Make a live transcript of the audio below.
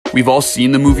We've all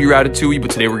seen the movie Ratatouille,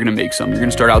 but today we're gonna make some. You're gonna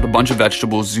start out with a bunch of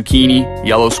vegetables: zucchini,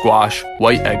 yellow squash,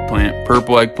 white eggplant,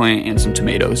 purple eggplant, and some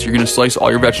tomatoes. You're gonna slice all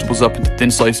your vegetables up into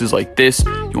thin slices like this.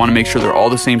 You wanna make sure they're all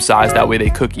the same size, that way they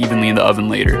cook evenly in the oven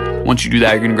later. Once you do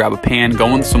that, you're gonna grab a pan, go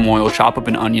in with some oil, chop up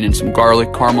an onion and some garlic,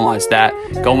 caramelize that,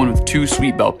 go in with 2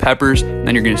 sweet bell peppers, and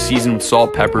then you're gonna season with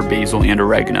salt, pepper, basil, and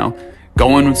oregano.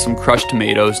 Go in with some crushed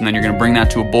tomatoes, and then you're gonna bring that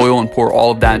to a boil and pour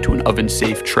all of that into an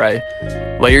oven-safe tray.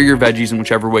 Layer your veggies in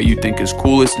whichever way you think is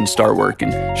coolest and start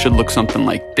working. Should look something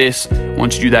like this.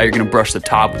 Once you do that, you're gonna brush the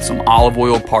top with some olive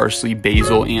oil, parsley,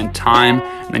 basil, and thyme.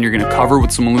 And then you're gonna cover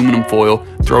with some aluminum foil,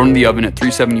 throw it in the oven at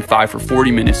 375 for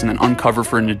 40 minutes, and then uncover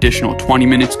for an additional 20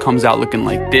 minutes. Comes out looking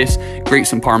like this. Grate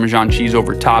some Parmesan cheese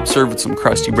over top, serve with some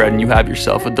crusty bread, and you have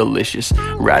yourself a delicious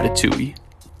ratatouille.